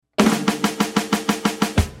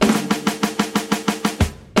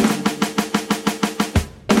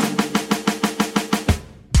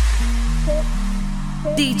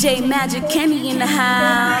DJ Magic Kenny in the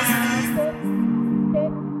house.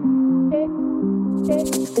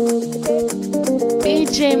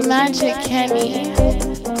 DJ Magic Kenny.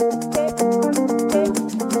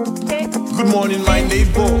 Good morning, my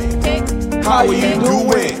neighbor. How are you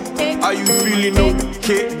doing? Are you feeling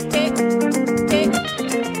okay?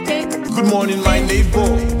 Good morning, my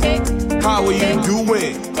neighbor. How are you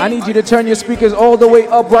doing? I need you to turn your speakers all the way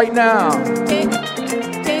up right now.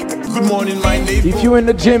 Good morning, my neighbor. If you're in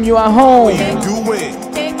the gym, you at home, How are you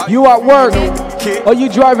doing? you at work, Okay. or you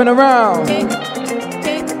driving around,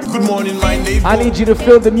 Good morning, my neighbor. I need you to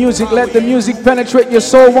feel the music. Let the music penetrate your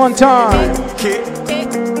soul one time. Okay.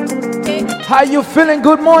 How you feeling?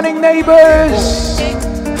 Good morning, neighbors.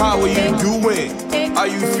 How are you doing? Are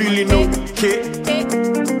you feeling okay?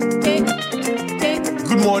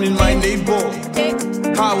 Good morning, my neighbor.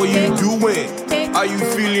 How are you doing? Are you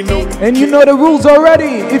feeling okay? And you know the rules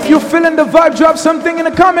already. If you're feeling the vibe, drop something in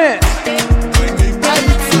the comments.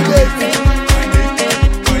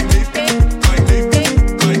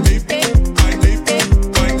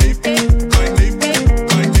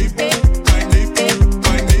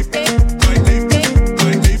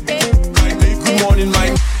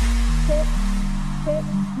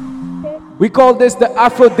 We call this the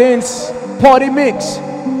Afro Dance Party Mix.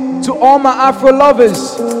 To all my Afro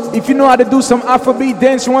lovers, if you know how to do some Afrobeat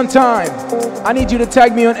dance one time, I need you to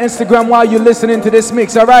tag me on Instagram while you're listening to this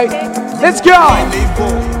mix, alright? Let's go! My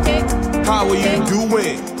neighbor, how are you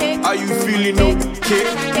doing? Are you feeling okay?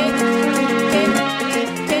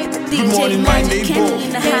 Good morning, my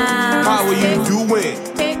neighbor. How are you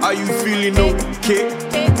doing? Are you feeling okay?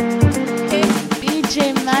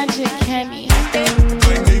 DJ Magic Kenny.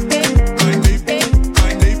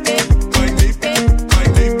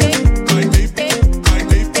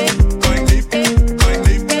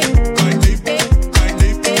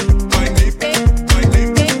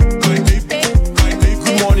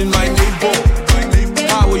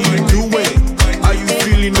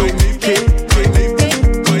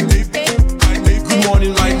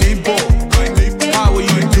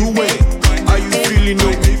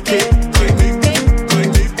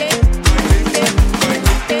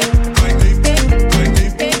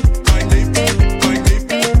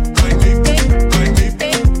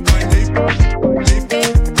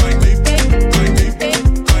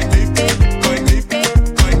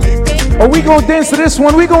 Oh, we gon' dance to this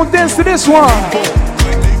one. We gon' dance to this one.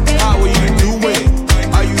 How are you doing?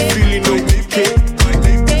 Are you feeling okay?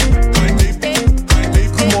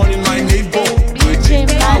 Good morning, my neighbor. DJ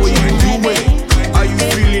How are you Magic doing? Kenny. Are you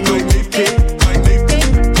feeling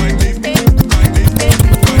okay?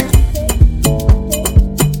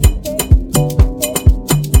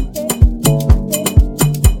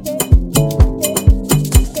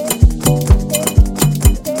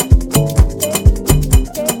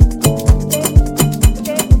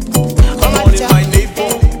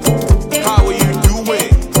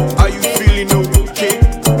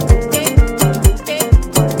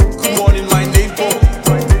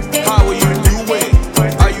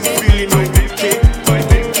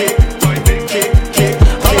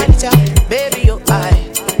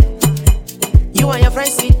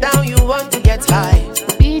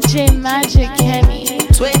 DJ Magic Kenny.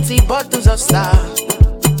 20 bottles of star.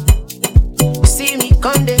 See me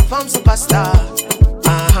come dey form superstar.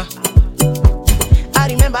 I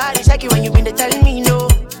remember I dey check you when you been dey telling me no.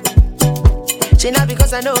 Say not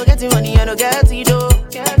because I know getting money, I no get it though.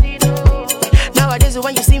 Nowadays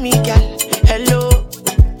when you see me, girl, hello.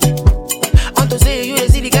 Want to say you dey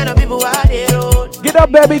see the kind of people I dey roll. Get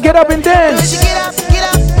up, baby, get up and The way dance. she get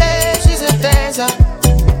up, hey, she's a dancer.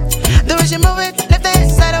 The way she move it, left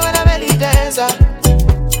hand side of her belly dancer.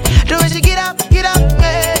 The way she get up,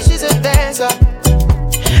 hey, she's a dancer.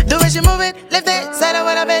 The way she move it, left hand side of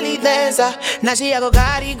her belly dancer. Now she a go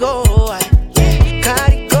carry go,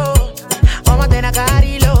 carry go. All my then I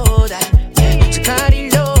carry load, she carry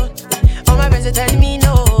load. All my friends they tell me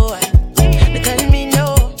no, they tell me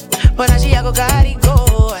no. But now she a go carry go,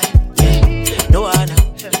 no one.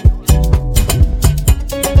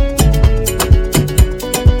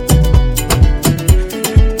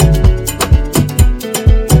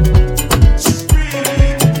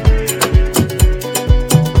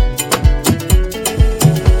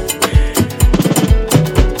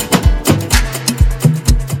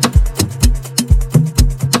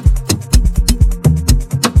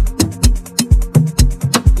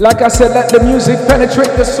 Like I said, let the music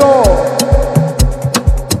penetrate the soul.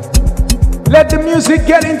 Let the music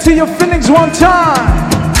get into your feelings one time.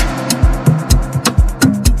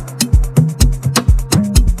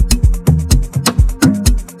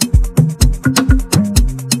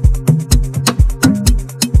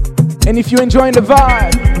 If you're enjoying the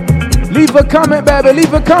vibe, leave a comment, baby.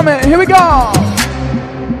 Leave a comment. Here we go.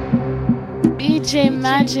 DJ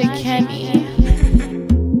Magic Kenny.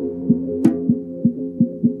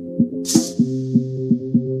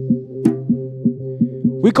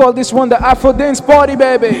 We call this one the Afro Dance Party,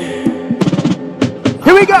 baby.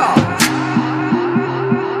 Here we go.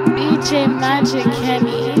 DJ Magic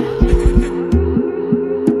Kenny.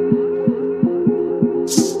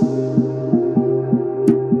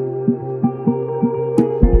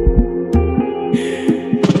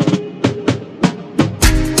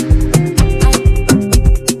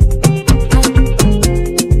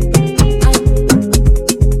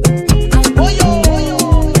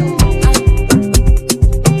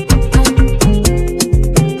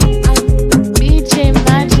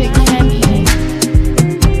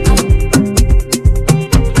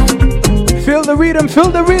 Feel the rhythm,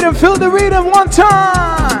 feel the rhythm one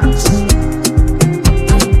time.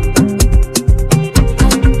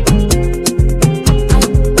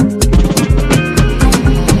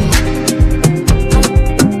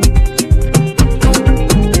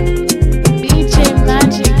 DJ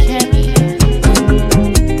Magic Kenny.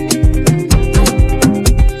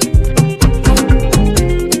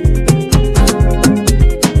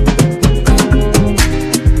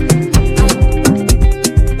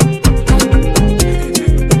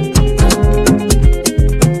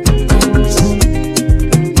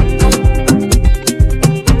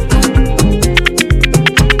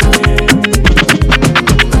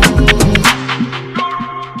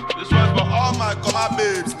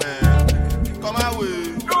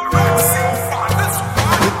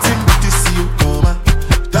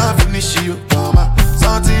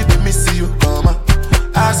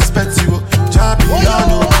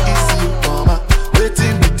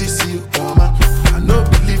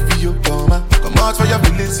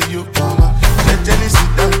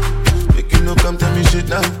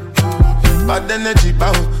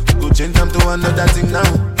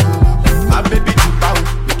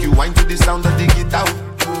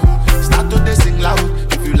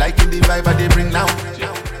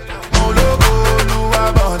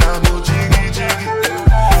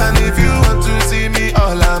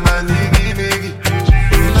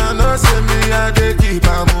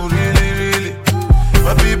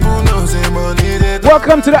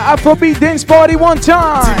 Welcome to the Afrobeat Dance Party one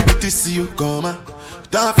time.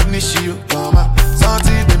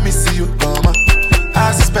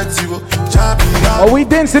 Are we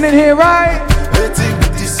dancing in here, right?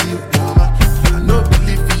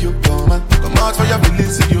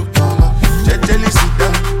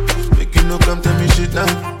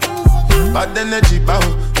 Bad energy power,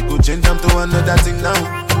 go change them to another thing now.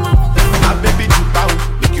 My baby too power,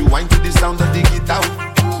 make you whine to the sound of the guitar.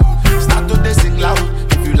 Start to they sing loud,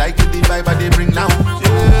 if you like it the vibe they bring now.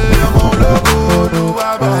 Yeah, I'm all over, do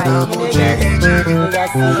I'm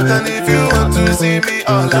and if you want to see me,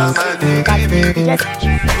 all I'm a diggy.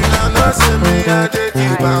 Now not see me, I take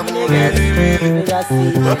you, I'm really.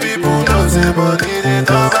 But people don't say money, they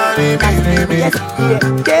don't marry me.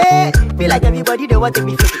 Yeah, feel like everybody they want to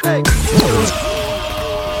be fit.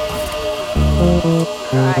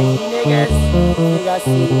 Right, niggas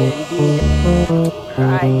see them did.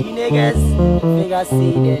 Right, niggas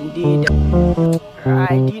see them did.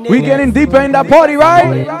 Right, we getting deeper in that party,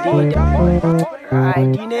 right?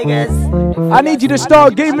 I need you to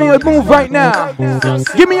start giving me a move right now.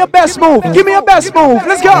 Give me your best move. Give me your best move.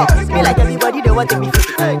 Let's go. Feel like everybody they want to be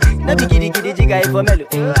fit. No be giddy jigga for mellow.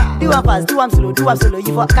 Do one fast, do one slow, do one solo.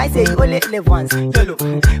 You for I say you only live once. YOLO.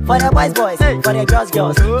 For the boys, for the girls. To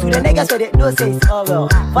the niggas for the no say it's all well.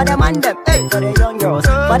 For the man them, for the young girls.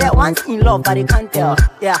 For the ones in love but they can't tell.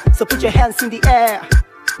 Yeah, so put your hands in the air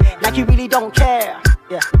like you really don't care.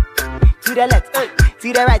 Yeah. To the left,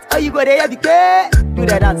 to the right. Oh, you go there, be care. Do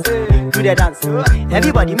the dance, do the dance.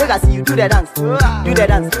 Everybody make us see you do the dance. Do the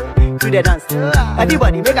dance, do the dance.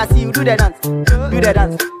 Everybody make us see you do the dance. Do the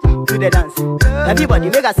dance, do the dance. Everybody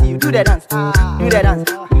make us see you do the dance. Do the dance,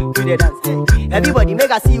 do the dance. Everybody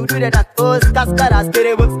make us see you do the dance. Oh, skara,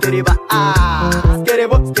 skerebo, skereba.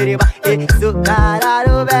 So gotta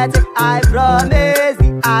do better. I promise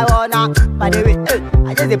you, I wanna. By the way,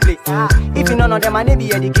 I just a play. If you know them, I never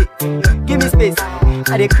be educated. Give me space.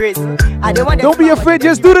 I dey crazy. I don't want. Don't be afraid.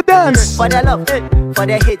 Just do the dance. For the love, for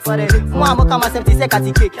the hits. Mama come and 70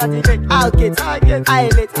 seconds cake. I'll get. I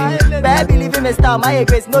lit. Baby, leave me style. My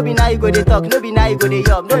grace. No be now you go they talk. No be now you go they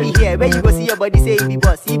up. No be here. Where you go see your body say he be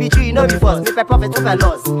boss. He be true. No be false. Make a profit. Make a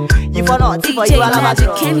loss. You for not. For you all about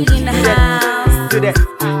DJ Kenny in the house. Do that.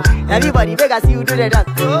 Everybody make us see you do the dance.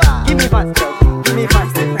 Give me fast. Give me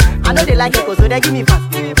fast. I I know they like it, so they give me fast.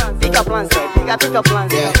 Pick up plans, right? Pick up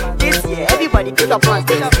plans. This year, everybody pick up plans.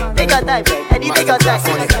 Take your time, right? Eddie, take your time.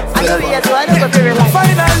 I know we here, so I don't go to relax.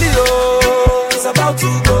 Finally, oh, it's about to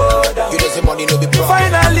go down. You know the money no be problem.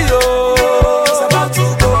 Finally, oh, it's about to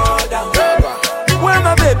go down. Where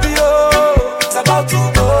my baby, oh, it's about to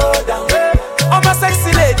go down. All my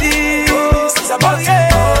sexy ladies, it's about to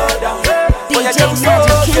go down. DJ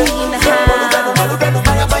Magic Kenny in the house.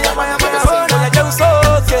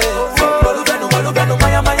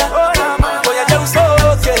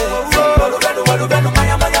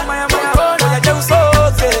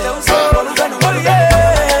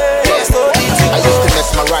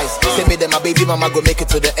 My baby mama go make it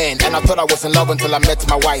to the end. And I thought I was in love until I met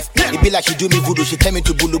my wife. It be like she do me voodoo, she tell me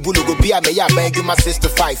to bulu bulu. Go be a me, yeah, bang you my sister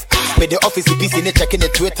 5. Made the office busy, in checking the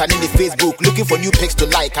Twitter and in the Facebook. Looking for new pics to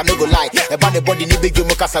like, I no go lie. About the body, ni big you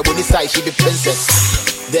mukasa when side, she be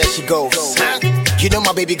princess. There she goes. You know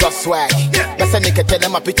my baby got swag. That's a nigga tell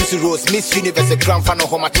them my pictures to rose. Miss Universe, a grand fan of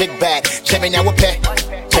home, my check bag. Check me, I will pay.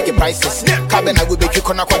 Check your prices. Cabin, I will make you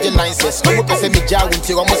connect with your licenses. I will pass me jar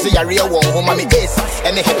until almost a real one. Home, I'm ace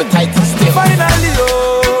and the hepatitis still. Finally,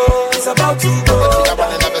 oh, it's about to go down.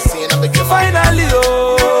 Finally,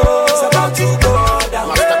 oh, it's about to go down.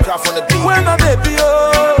 Mastercraft on the beat. Where my baby,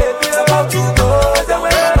 oh, it's about to go down.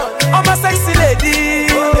 All my sexy ladies,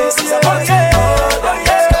 it's about to go down.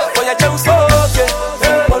 For your Jones, okay.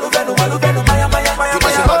 Walubenu, walubenu, maya, maya, maya,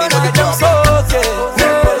 maya. For your Jones, okay.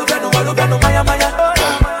 Walubenu, maya, maya.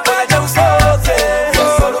 For your Jones, okay.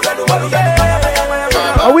 Walubenu, walubenu, maya, maya,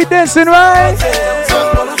 maya. Are we dancing right?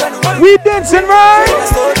 We dancing right?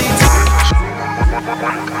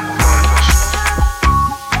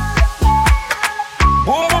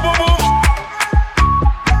 Boom, boom, boom, boom.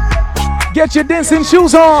 Get your dancing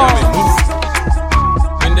shoes on.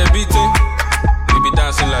 When they beating, we be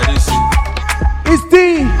dancing like this. It's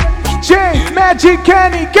DJ Magic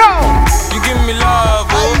Kenny, go! You give me love,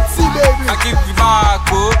 oh. I give you back,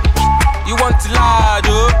 oh. You want to lie,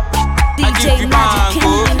 oh. I give DJ you Magic back,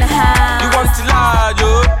 oh. Kenny in the house. You want to lie,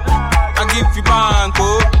 oh. I give you back,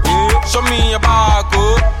 oh. Yeah. Show me your back,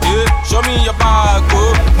 oh. Yeah. Show me your back,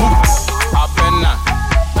 oh. Apenna,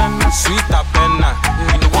 sweet apenna.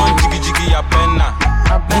 You want jiggy jiggy apenna.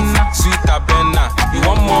 Sweet apenna. You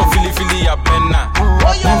want more fili fili apenna.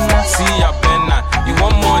 See apenna. You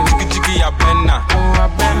want more jiggy jiggy apenna.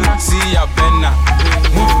 See apenna.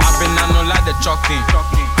 Apenna no like the choking.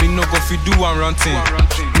 Me no go fi do one run thing.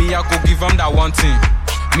 Me I go give him that one thing.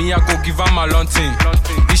 Me I go give him a long thing.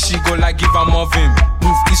 If she go like give him more vim.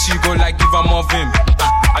 Move if she go like give him more vim.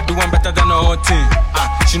 I do one better than a whole thing.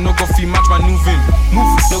 She no go fi match my new vim.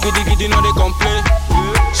 Move no giddy giddy no they complain.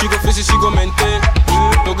 She go face it, she go maintain.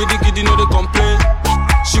 No giddy giddy no they complain.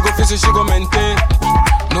 She go face it, she go maintain.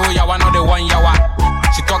 No yawa no the one yawa.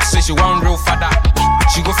 She talk say she want real father.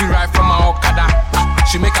 She go fi ride from my Okada.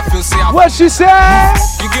 She make her feel say I. What she say?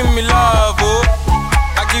 You give me love, oh.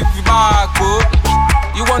 I give you back, oh.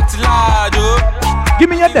 You want to lie, oh. Give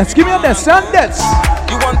me your dance, give me your dance, son dance.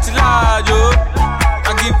 You want to lie, oh.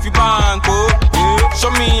 I give you back, oh. Yeah.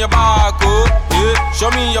 Show me your back, oh. Yeah. Show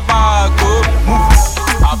me your back, oh. Move.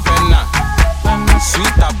 Apenna,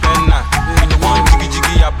 sweet apenna. You want jiggy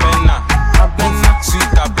jiggy apenna.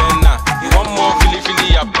 Sweet apenna. You want more fili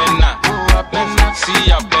fili apenna.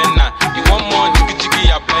 See apenna. You want more jiggy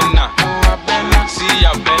jiggy apenna. See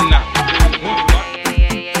apenna.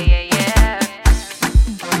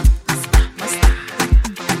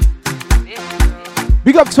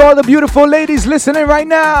 Big up to all the beautiful ladies listening right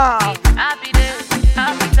now.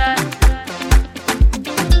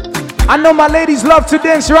 I know my ladies love to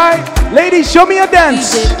dance, right? Ladies, show me a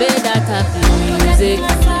dance. DJ play that happy music.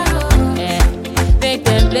 Yeah. Make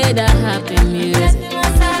them play that happy music.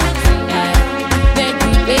 Yeah. Make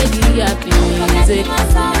the baby happy music.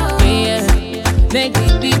 Yeah. Make the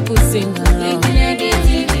people sing along.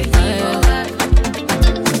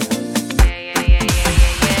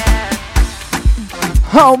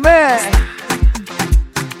 Oh man.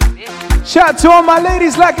 Shout out to all my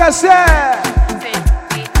ladies, like I said.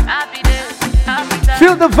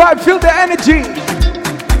 Feel the vibe, feel the energy.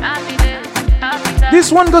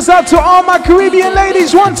 This one goes out to all my Caribbean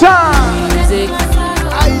ladies one time. Music.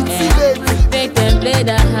 Make them play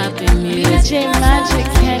that happy music. DJ Magic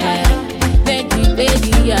Kenny. Make the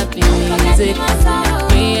baby happy music.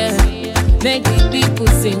 Yeah. Make the people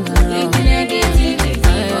sing along.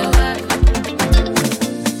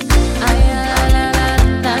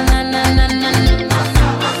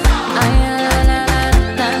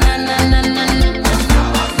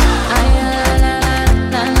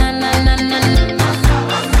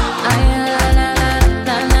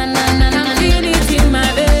 Feel it in my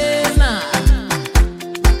veins.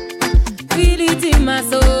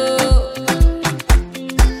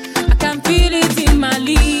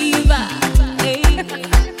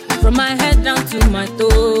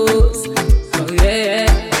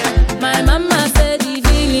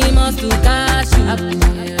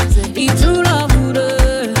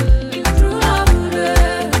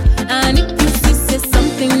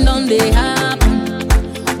 they happen.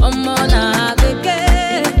 I'm on a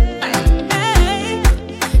vacation.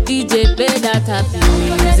 DJ play that happy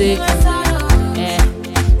music. Yeah.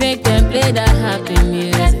 Make them play that happy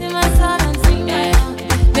music. Yeah.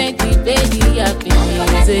 Make me play the happy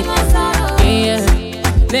music. Yeah.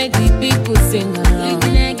 Make the people sing along.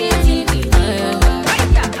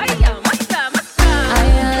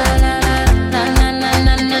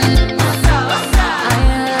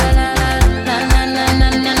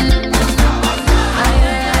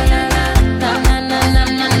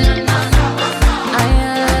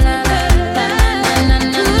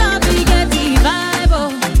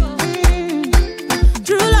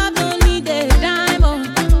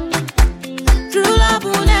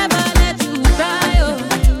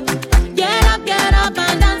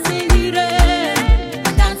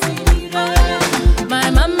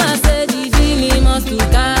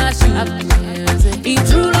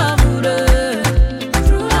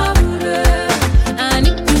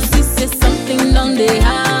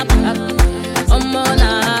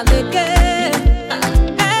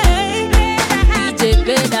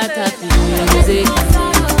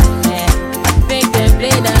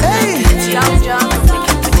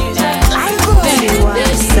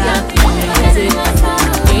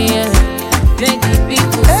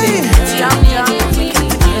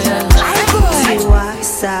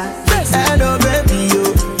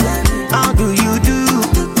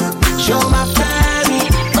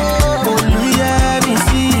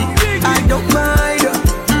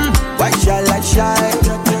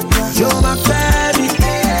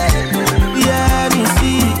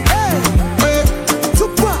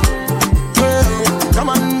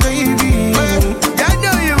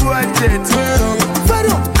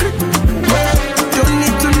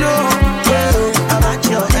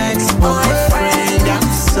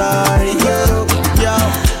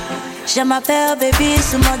 Je m'appelle baby,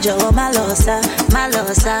 sumojo, malosa.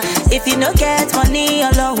 If you no get money,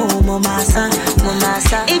 alone, momasa.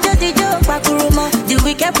 Ijo dijo, pakurumo. The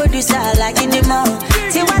wicked producer, like in the mall.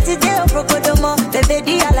 See what it do, prokodomo. Baby,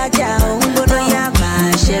 di alaja, ungono ya,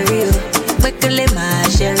 my sherry. Wekele, my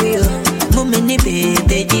sherry. Mumini,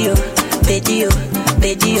 baby,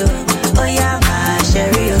 oh yeah, my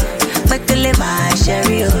sherry. Wekele, my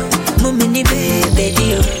sherry. Mumini,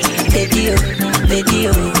 baby.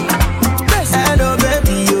 Hello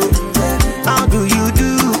baby, how do you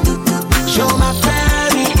do? Show my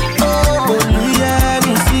family, oh yeah,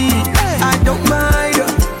 me see. I don't mind,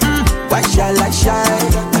 why shall I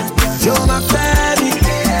shine? Show my family,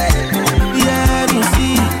 yeah, me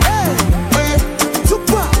see.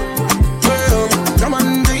 Super, come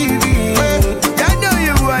on baby, I know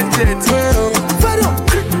you want it.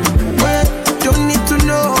 Don't need to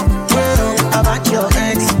know about your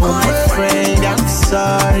ex-boyfriend. I'm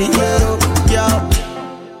sorry.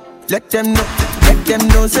 Let them know,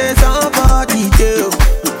 say somebody do.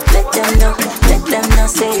 Let them know,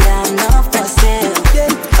 say I'm not for sale.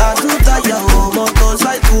 I do that your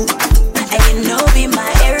motorcycle. And you know be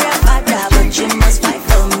my area father, but you must fight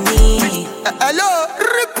for me. Hello,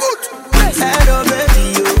 repeat. Hello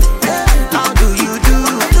baby, how do you do?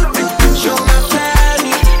 Show my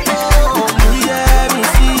family, oh yeah, me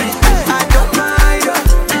see. I don't mind,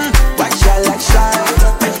 why shall I shine?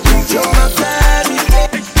 Show my family.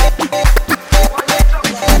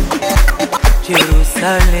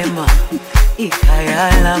 Jerusalema,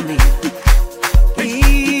 ikayalami,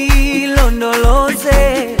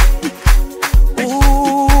 ilondoloze,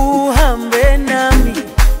 uhambe nami,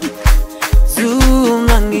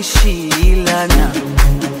 zungangishilana.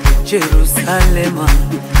 Jerusalema,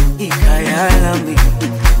 ikayalami,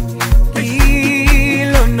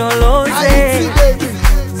 ilondoloze,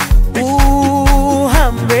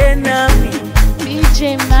 uhambe nami,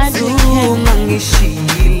 DJ Magic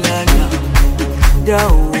zungangishilana.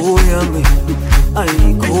 Dawo yami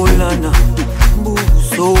alikolana,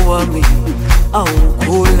 buso wami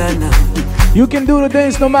awukolana. You can do the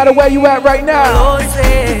dance no matter where you at right now.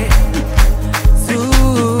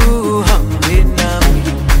 Zuhambe nami,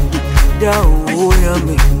 dawo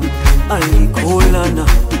yami alikolana,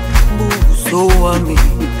 buso wami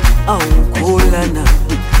awukolana.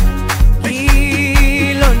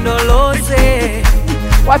 Ilondoloze.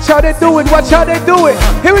 Watch how they do it, watch how they do it.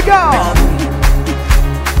 Here we go.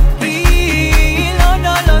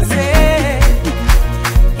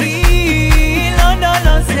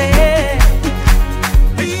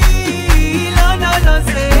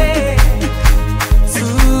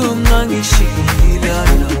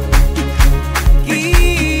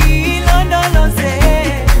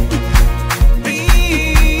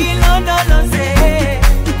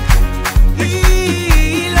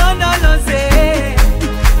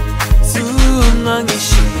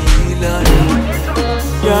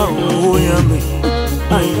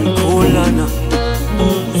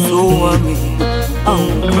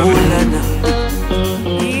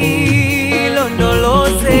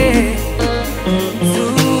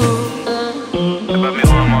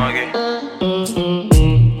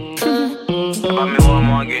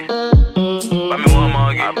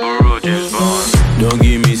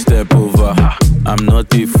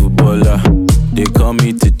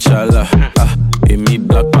 T'Challa, me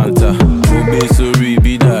Black Panther. Obe sorry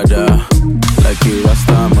be dada, like a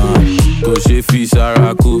Rasta man. Koshe fi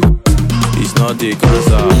Saraku, it's not a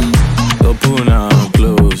cancer. Open and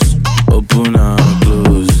close, open and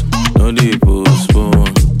close. No dey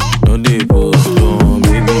postpone, no dey postpone.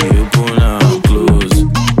 Baby, open and close,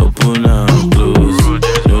 open and close.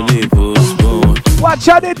 No dey postpone. Watch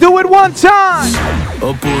how they do it one time.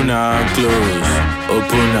 Open and close,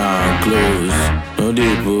 open and close. No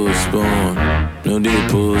dey postpone, no dey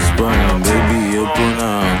postpone. Baby, open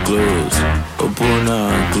and close, open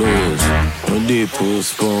and close. No dey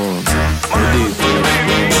postpone, no dey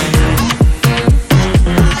postpone.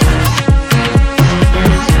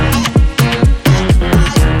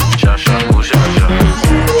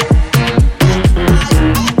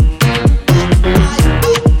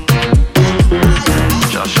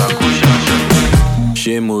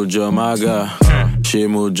 Shemo Jamaga,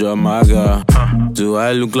 Shemo Jamaga. Do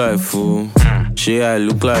I look like fool? She I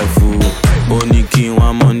look like fool. Only king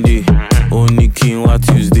one Monday, only king one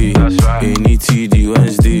Tuesday. Any TD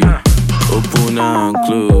Wednesday. Open and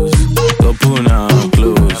close, open and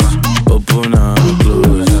close, open and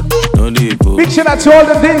close. No dey post. Big shout out to all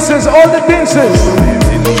the dancers, all the dancers.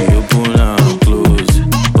 Baby, open and close,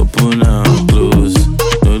 open and close.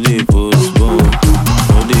 No dey postpone,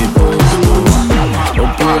 no dey postpone.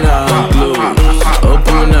 Open and close,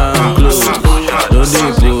 open and close. No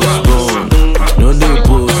dey postpone, no dey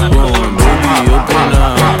postpone. Baby, open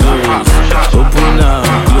and close, open and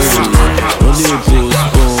close. No dey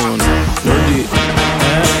postpone, no dey.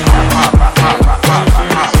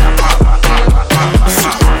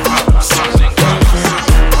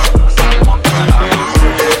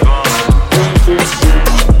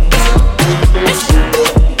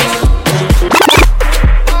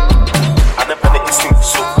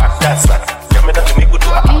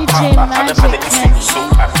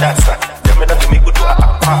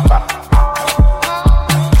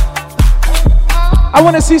 I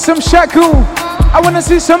wanna see some Shaku. I wanna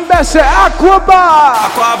see some Bessa. Aquaba.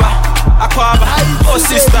 Oh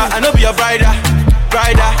sister, I know be a rider.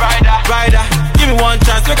 Give me one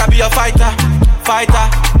chance, make I be a fighter,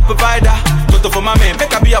 provider. Go for my man,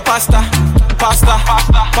 make I be a pasta.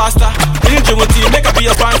 In Jumuti, make I be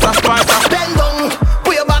a sponsor. Bend down,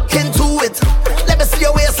 put your back into it. Let me see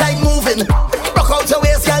your waistline moving. Rock out your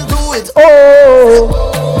waist, girl, do it.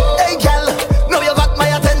 Oh. Hey, girl, now you got my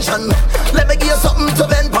attention. Let me give you something to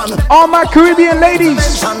bend on. All my Caribbean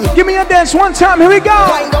ladies, give me a dance one time. Here we go.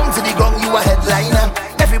 Wind down to the ground, you a headliner.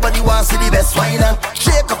 Everybody wants to the best whiner.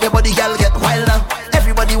 Shake up your body, girl, get wilder.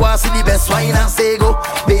 Everybody wants to the best whiner. Say go,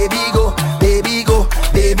 baby go, baby go,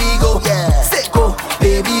 baby go. Yeah. Say go,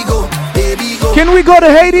 baby go, baby go. Can we go to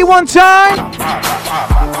Haiti one time?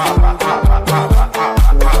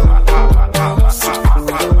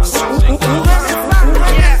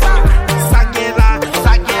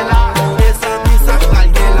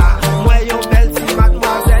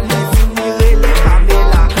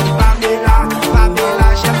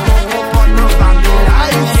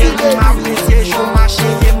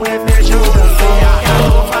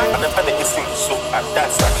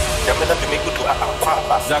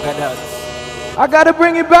 I gotta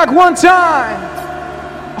bring it back one time.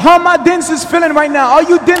 How my dancers feeling right now? Are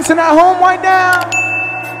you dancing at home right now?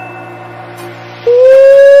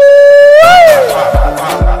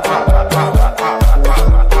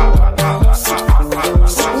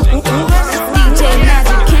 DJ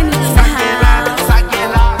Magic Kenny in the house.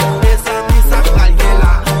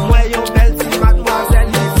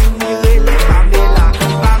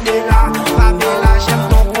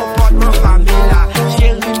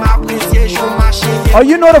 Oh,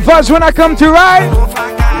 you know the vibes when I come to, right?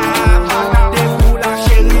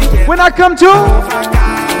 When I come to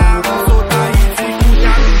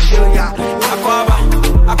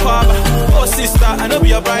Aquaba, oh sister, I know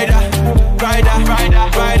be a rider.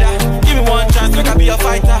 Give me one chance, make I be a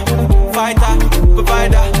fighter,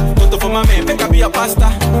 provider. Go for my man, make I be a pasta.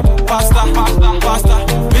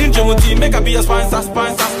 In Jumuti, make I be a sponsor.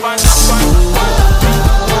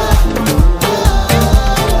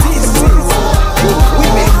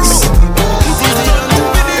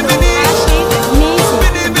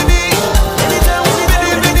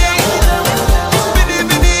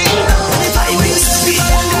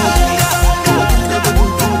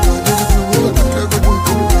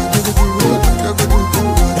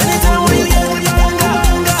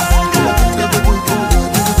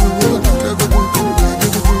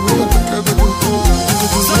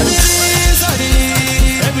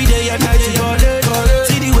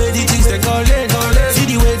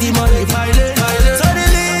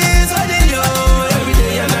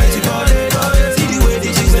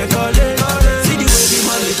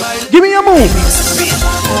 move.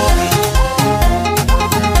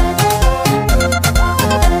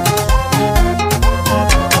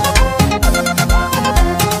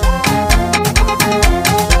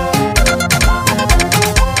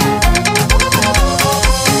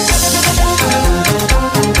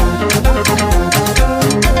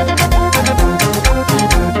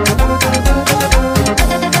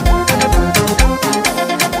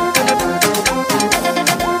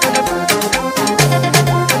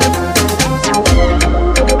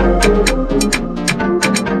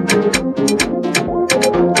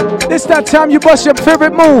 It's that time you bust your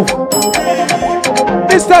favorite move.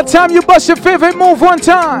 It's that time you bust your favorite move one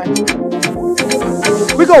time.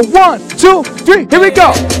 We go 1, 2, 3, here we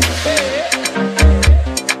go.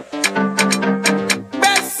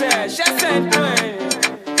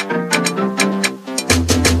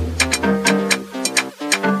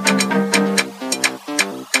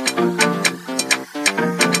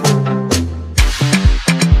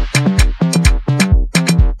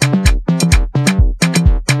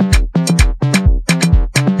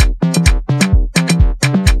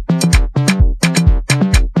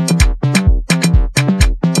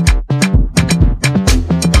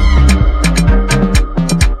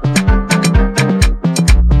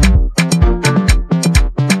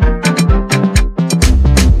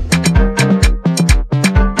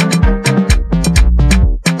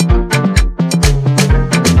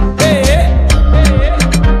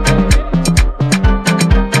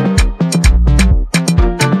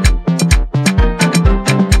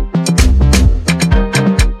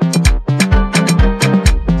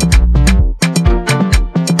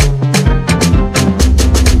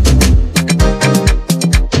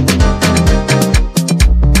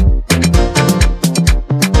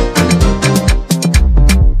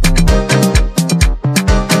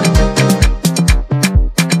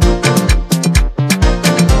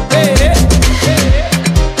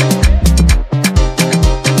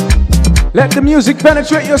 Let the music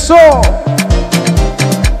penetrate your soul.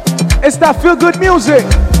 It's that feel-good music.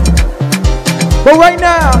 But right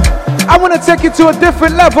now, I want to take it to a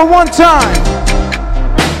different level one time.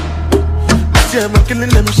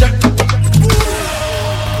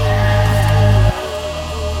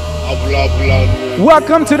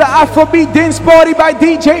 Welcome to the Afrobeat Dance Party by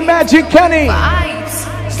DJ Magic Kenny.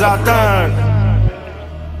 Zlatan.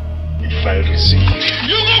 If I receive.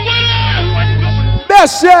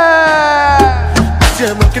 That's it.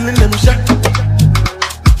 I'm killing them shot.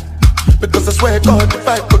 Because I swear God, if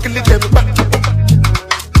I go killing them back.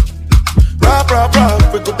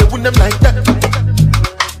 We go to win them like that.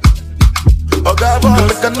 Oh God,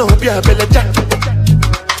 I know be a belly jack.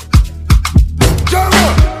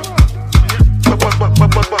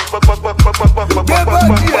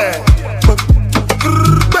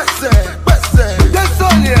 That's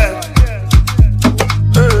all, yeah.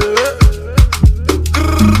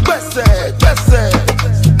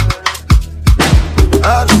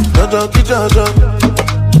 Jojo,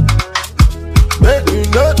 make you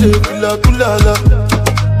know they feel like kulala.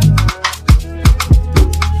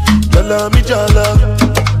 Jala mi jala,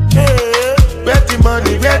 hey, betty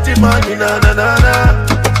money, na na na na.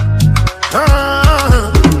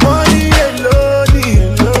 Money alone,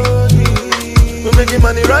 we making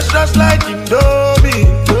money rush like Indomie.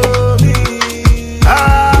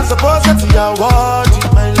 Suppose that you are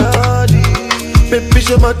watching my lordy. Baby,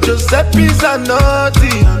 show my Giuseppe's a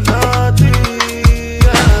naughty.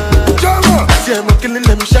 See, I'm killing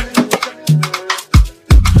them shot.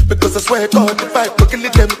 Because I swear God, if I go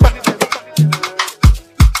killing them back.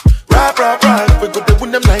 We go to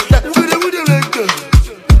win them like that.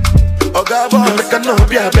 Oh God, boy, make a no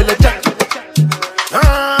be a belly jack.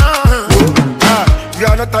 You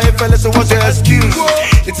are not a fella, so what's your excuse?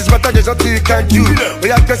 It is better there's nothing you can do. Oh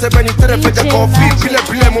yeah, guess I've been into the fetch a coffee.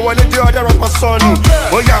 Pile, mo wale the other of my son.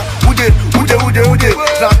 Oh yeah, ude.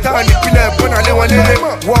 Zlatan, pile, bona le wale.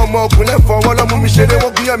 One more gune for wala mu mishele.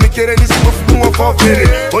 Woguya mikere ni simu fumu for fere.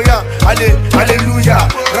 Oh yeah, hallelujah.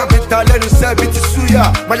 Rabita le nu sebi tisuya.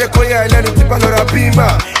 Maye koya le nu tipa lora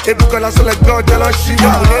bima. Ebuka la sole God la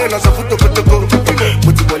shiva. Une la sa futo go.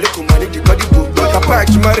 Muti wale kumani di body book. Papa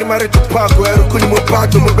mari to pako eru kuni mo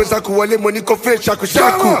pato mo beza ku wale money ko fe shaku.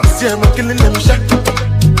 See I'm killing them shot.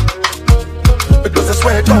 Because I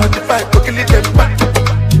swear God if I go killing them back.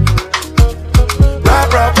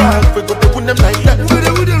 We go to win them like that.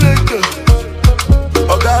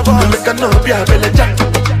 Oh God, boy, make a no be a belly jack.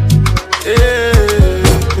 Yeah.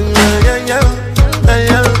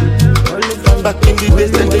 Back in the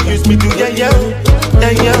days then they used me to yeah.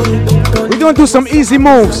 We're gonna do some easy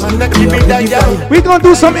moves. We're gonna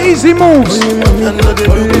do some easy moves.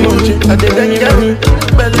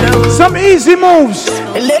 Some easy moves.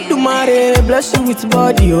 Let the money bless you with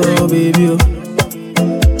body, oh baby.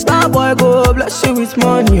 Star boy go bless you with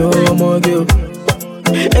money, oh my girl.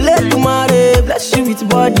 Let the money bless you with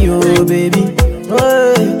body, oh baby.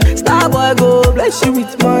 Hey, Star boy go bless you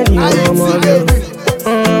with money, oh my girl.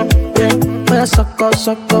 Yeah, suck up,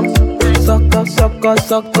 suck up, suck up, suck up,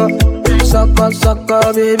 suck up, suck up, suck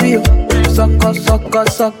up, baby. Suck up, suck up,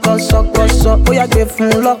 suck up, suck up, suck up. Oh yeah, give me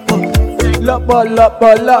lock up, lock up, lock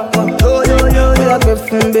up, lock up. Oh yeah, give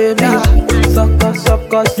me baby. Suck up,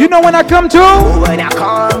 suck up. You know when I come through? When I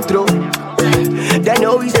come through. They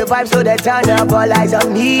know we survive, so they turn up all eyes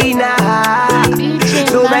on me now.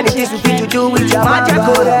 So many things we need to do with your magic,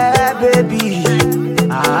 baby.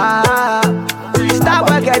 Stop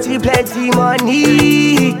work, get you plenty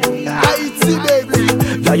money. I see,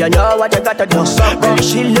 baby. Yeah, you know what you gotta do.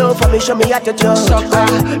 She love for me, show me how to do.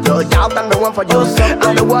 No doubt I'm the one for you.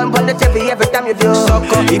 I'm the one for the TV every time you do.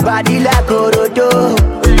 Your body like Orodo.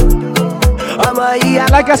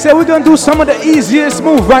 Like I said, we're gonna do some of the easiest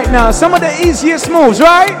moves right now. Some of the easiest moves,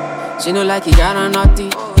 right? She know like you got her naughty,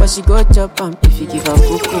 but she go chop and if you give her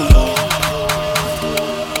cuckoo.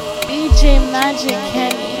 DJ Magic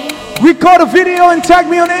Kenny. Record a video and tag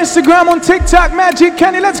me on Instagram, on TikTok, Magic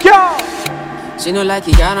Kenny. Let's go. She know like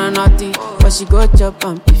you got her naughty, but she go chop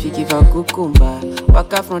and if you give her cucumber.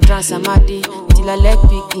 Walk out from Transamadi till her leg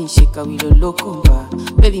begin shake her with a locumba.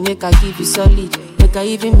 Baby, make her give you solid. Make her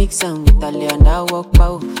even mix them with a lay and I walk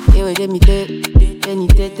pow. Hey, wait, let me tell you.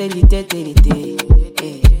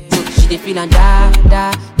 She dey feel and da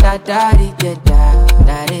da da da da da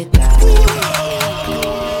da da da.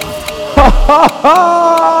 Ha ha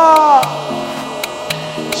ha!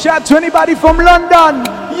 Shout to anybody from London,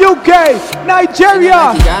 UK,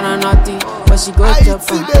 Nigeria. She got her naughty, but she go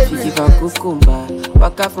chop and if you give her cucumber.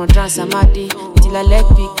 Walk out from Transamadi till her leg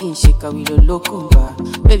begin shake her with a locumba.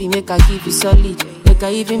 Baby, make her give you solid. Make her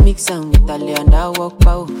even mix them with a lay and I walk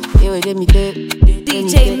pow. Hey, wait, let me tell you.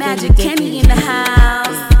 DJ Magic Kenny in the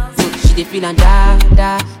house. She dey feel and da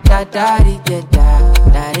da da da da da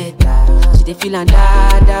da da. She dey feel and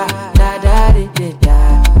da da da da da da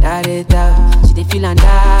da da. She dey feel and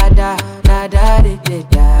da da da da da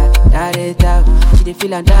da da. She dey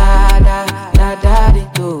feel and da da da da da.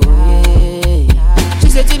 She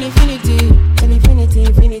say till infinity, till infinity,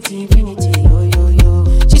 infinity, infinity. Yo yo yo.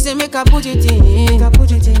 She say make her put it in, make her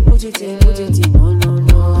put it in, put it in, put it in. No no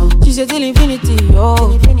no. She say till infinity,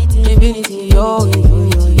 yo, infinity, infinity, yo,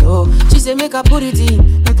 infinity, yo. She say make her put it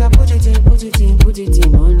in, make her put it in, put it in, put it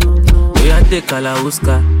in. No no no. We are take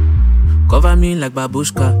Kalauska, cover me like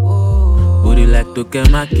babushka. Booty like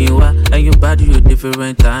Tokemakiwa, and your body you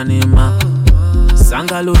different animal.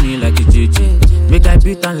 Sangalo me like a JJ, make I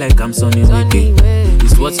beat on like I'm Sonny Wiki.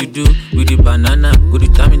 It's what you do with the banana. Good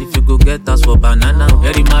determine if you go get us for banana.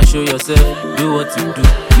 Very much show yourself, do what you do.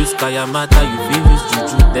 Use Kayamata, you feel use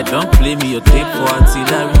juju. They don't play me your tape for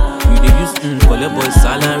artillery. You they use collect boy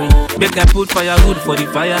salary. Make I put firewood for the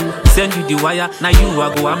fire. Send you the wire. Now you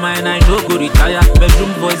are go am and I no go retire.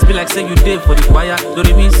 Bedroom boys be like say you did for the choir. Do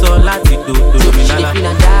they mean so lati do me lala. She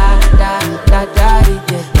da da da da da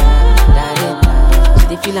da da.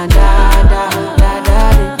 She feel and da da da da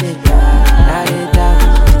da da da.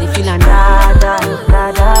 She feel and da da da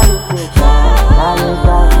da da da.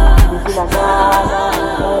 She feel and da da da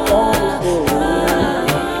da.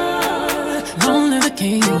 Long live the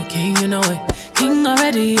king, you know it. King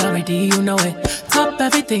already, you know it. Top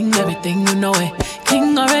everything, you know it.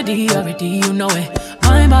 King already, you know it.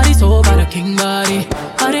 My body so got a king body.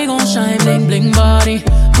 Body gon' shine, bling bling body.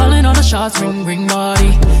 Calling all the shots, ring ring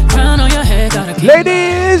body. Crown on your head, got a king.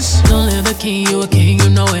 Ladies, don't live the king, you a king, you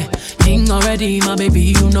know it. King already, my baby,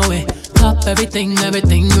 you know it. Top everything,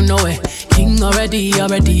 you know it. King already, you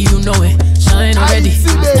know it. Shine already,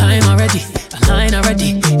 it's time already. The line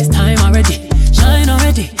already, it's time already. Shine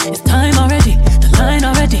already, it's time already. The line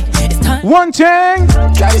already, it's time. One thing.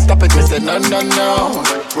 Try to stop it, me say no no no.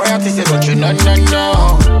 Royalty say don't you no no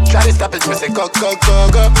no. Try to stop it, me say go go go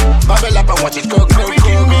go. Bubble up and watch it go go go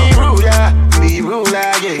go. Be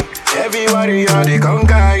ruler, yeah. Everybody on the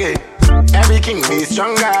conquer, yeah. Every king be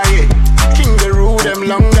stronger, yeah. King the rule them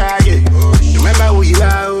longer, yeah. Remember who you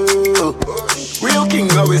are, oh. Real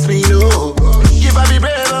king always be no. Give up the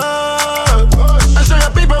brave, oh. And show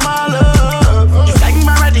your people my love. You sang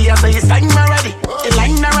my ready, I say you sang my ready. You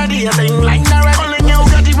line already, I say you line already. Only you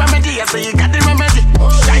got the remedy, I say you got the remedy.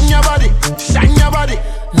 Shine your body, shine your body.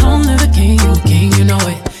 Long live the king, you know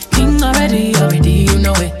it. King already, you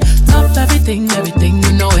know it. Top everything,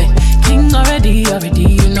 you know it. King already,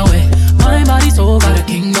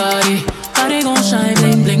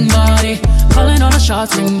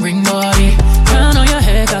 ring ring body. Crown on your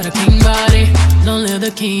head, got a king body. Don't live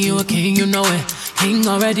the king, you a king, you know it. King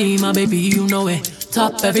already, my baby, you know it.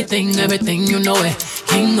 Top everything, everything, you know it.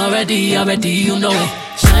 King already, already, you know it.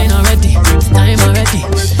 Shine already, it's time already.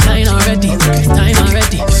 Shine already, it's time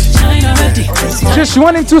already. Shine already. Just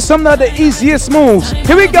running through some of the easiest moves.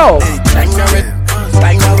 Here we go. Shine already,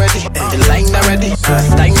 shine already. The line already,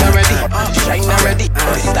 shine already. Shine already,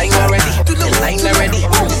 shine already. The line already,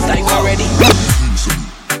 shine already.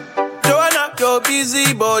 Joanna, your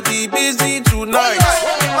busy body, busy tonight.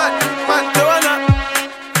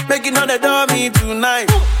 Joanna, making all the dummy tonight.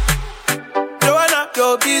 Joanna,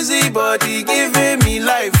 your busy body, giving me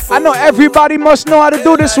life. I know everybody must know how to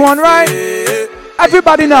do this one, right?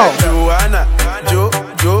 Everybody know. Joanna,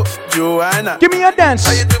 Joanna. Give me a dance.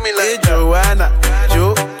 How you do me like Joanna,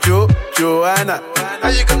 Joanna. How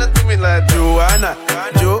you gonna do me like Joanna,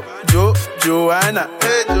 Joanna.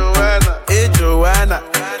 Hey Joanna, hey Joanna,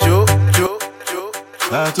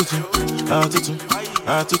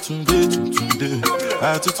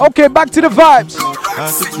 Okay, back to the vibes.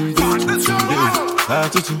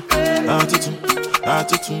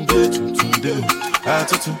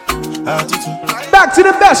 Back to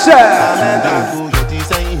the best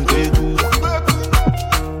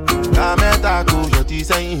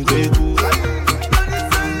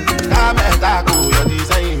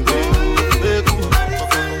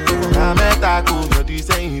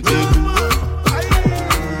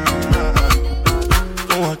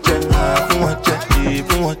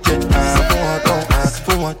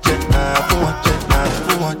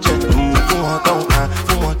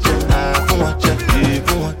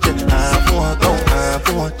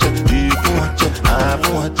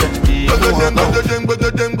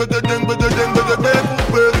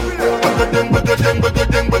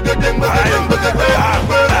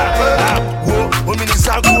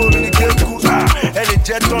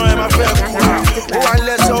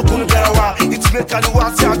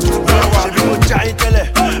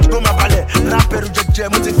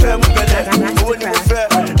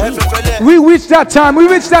We reached that time. We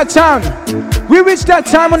reached that time. We reached that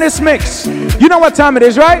time on this mix. You know what time it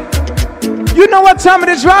is, right? You know what time it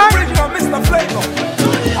is, right?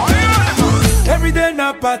 Every day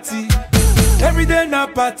na party. Every day na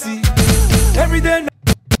party. Every day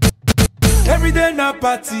na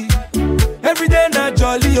party. Every day na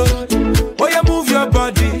jolly, oh. Oh, yeah, move your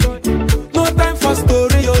body. No time for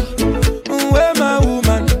story, oh. Where my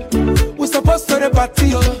woman? We supposed to the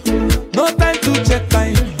party, oh. No time to check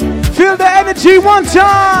time. Feel the energy one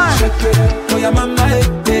time. Oh, yeah, mama, eh.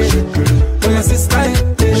 Oh, yeah, sister, eh.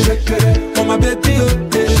 Oh, my baby, oh.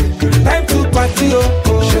 Time to party, oh.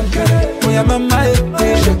 Oh, yeah, mama, eh.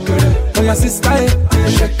 Oh, yeah, sister, eh.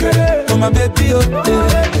 Oh, my baby, oh.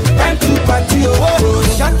 Time to party, oh.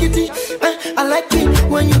 Shakity, I like it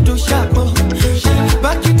when you do sharp, oh.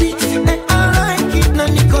 Back it, I like it, na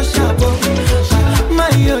niko sharp, oh. My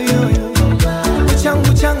yo yo yo,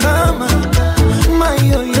 uchangama. My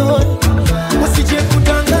yo yo, wasije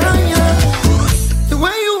kudanganya. The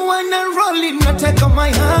way you wanna roll it, na take on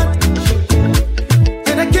my heart,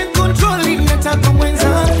 and I can't control it, na take on my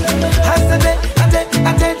heart. Hasade, ate.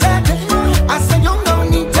 Asanyonga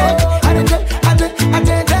unite, ate.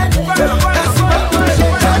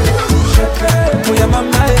 Oh yeah,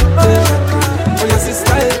 mama, oh yeah,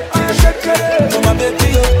 sister, oh my baby,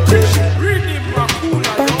 oh.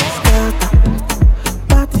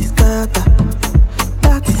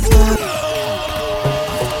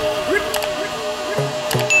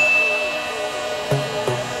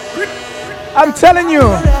 I'm telling you,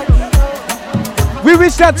 we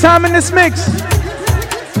reached that time in this mix.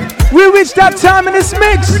 We reached that time in this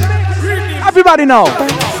mix. Everybody know.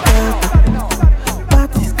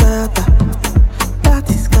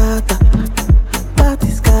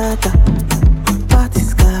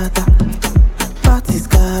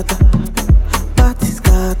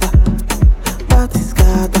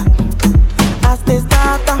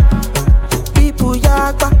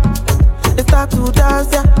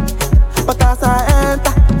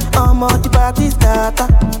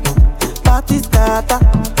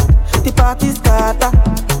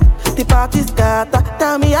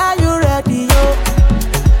 Tell me, are you ready, yo?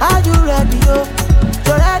 Are you ready, yo?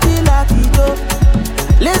 You're ready, latido.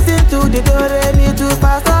 Listen to the do re mi to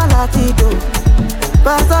paso latido.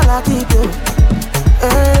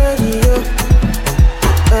 Hey, yo.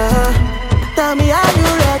 Tell me, are you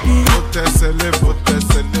ready?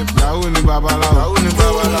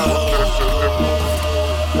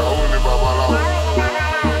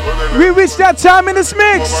 We reached that time in this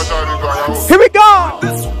mix. Here we go.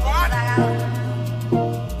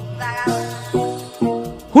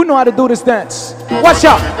 Who know how to do this dance? Watch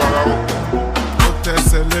out.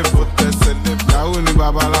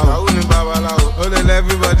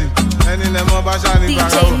 Everybody,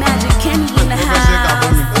 DJ Magic Kenny in the house.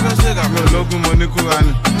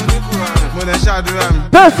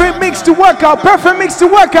 Perfect mix to work out. Perfect mix to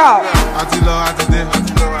work out.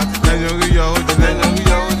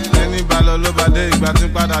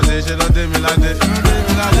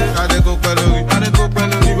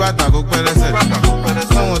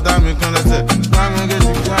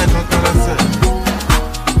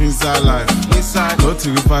 Inside life, inside, no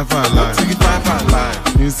to five life,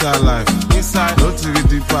 inside life, inside, no to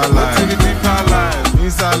deeper life,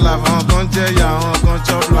 inside life, on can't jay ya, on can't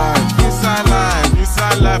chop life, inside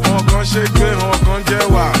life, on can't shake it, on can't jay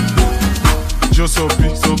wa. Just so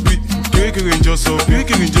beat, kicking just so beat,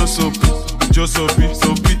 because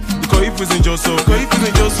if it's in just so beat,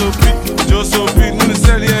 no the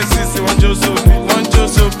sell yes, it's one just so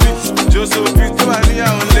beat, nobody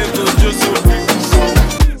on level, just so beat.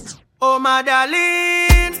 Oh my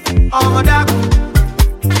darling, oh my darling,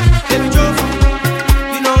 baby Joe,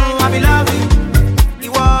 you know I be loving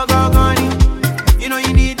you, you know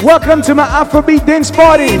you need. Welcome to my Afrobeat dance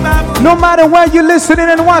party. No matter where you're listening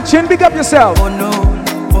and watching, big up yourself. Oh no,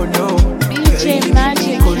 DJ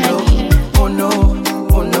Magic Kenny. oh no,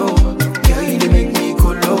 girl you dey make me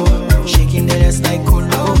colo, shaking the ass like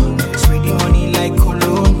colo, spreading money like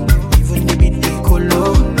colo, even the beat they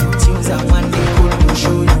colo, tunes that one day colo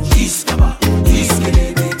show you.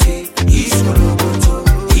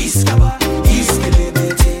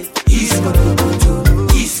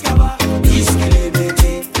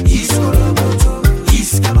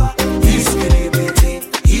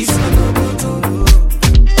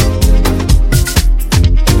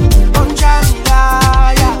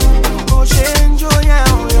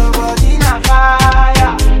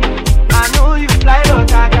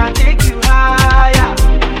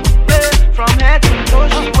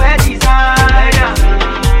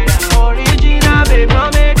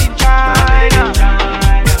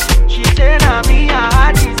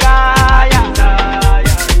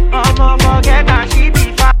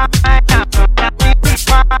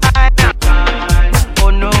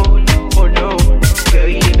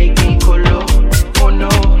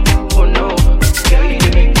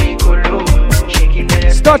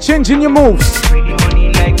 Start changing your moves.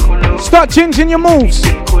 Start changing your moves.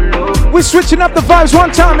 We're switching up the vibes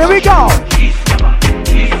one time. Here we go.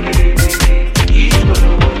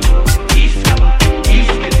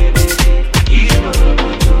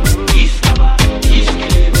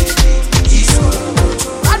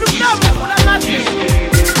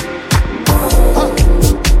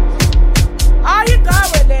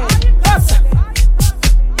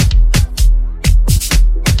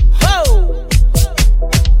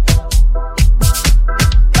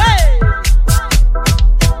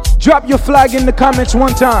 Drop your flag in the comments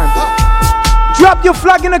one time. Drop your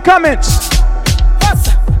flag in the comments.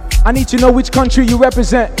 I need to know which country you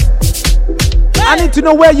represent. I need to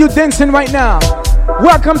know where you're dancing right now.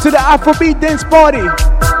 Welcome to the Afrobeat dance party.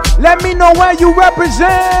 Let me know where you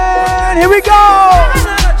represent. Here we go.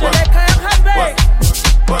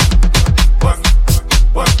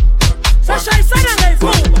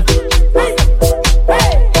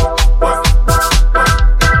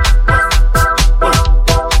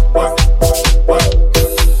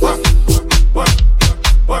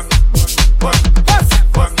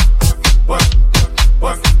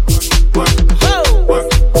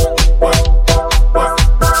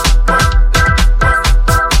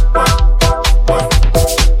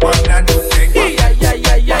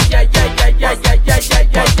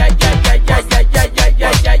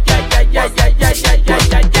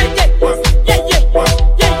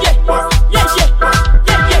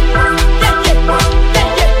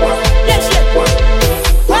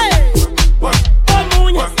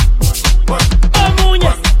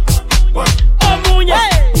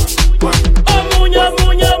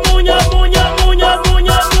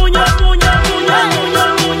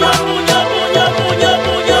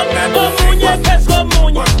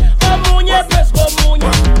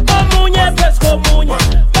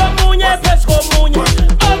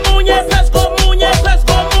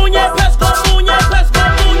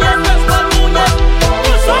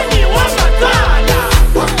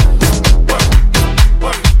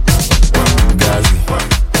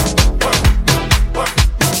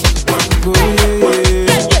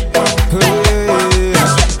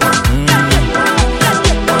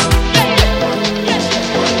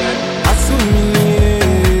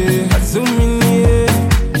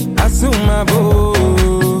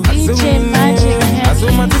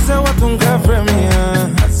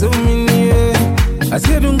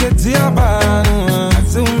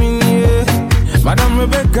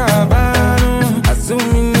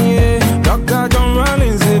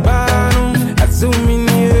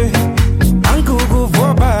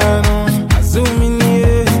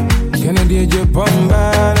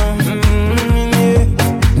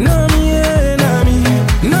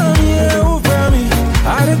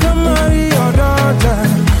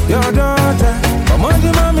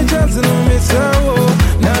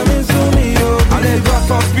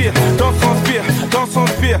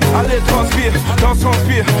 transpire, allez transpire, dans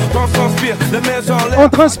son spire, les mains en l'air. On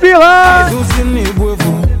transpire, hein?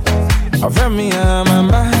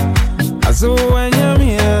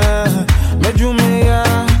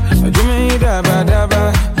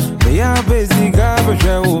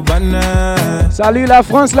 Salut la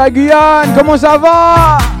France, la Guyane, comment ça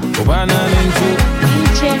va?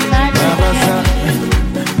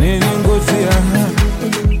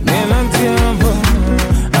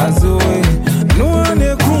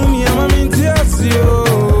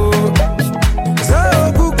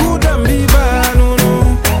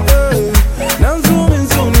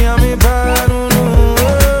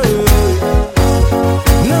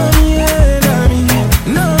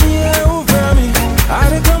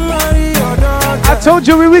 I told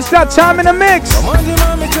you we reached that time in the mix.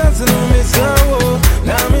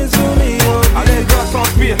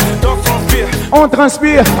 On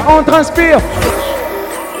transpire, on transpire.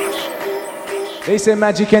 They say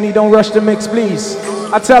Magic Kenny, don't rush the mix, please.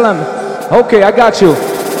 I tell him, okay, I got you.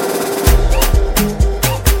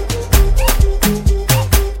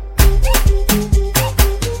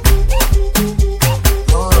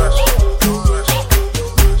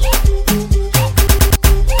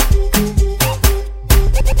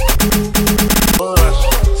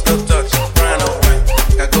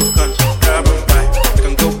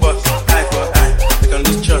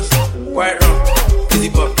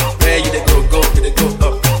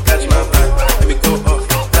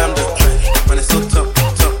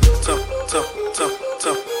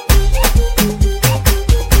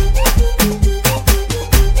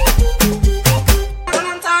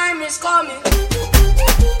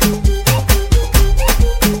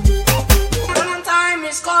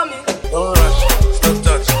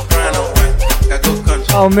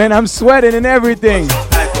 Oh man, I'm sweating and everything.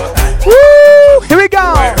 Woo! Here we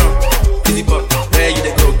go.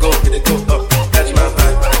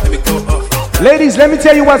 Ladies, let me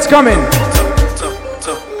tell you what's coming.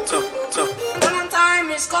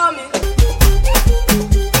 Time is coming.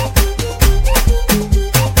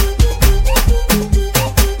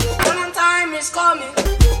 Time is coming.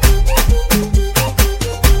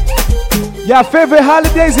 Your favorite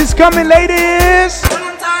holidays is coming, ladies.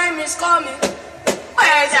 Time is coming.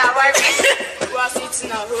 Where's your boyfriend? We're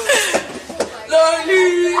sitting at home.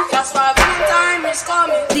 Lonely. That's why Valentine is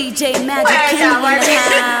coming. DJ Magic Kenny in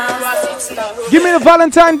the house. Give me the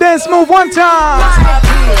Valentine dance move one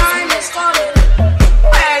time.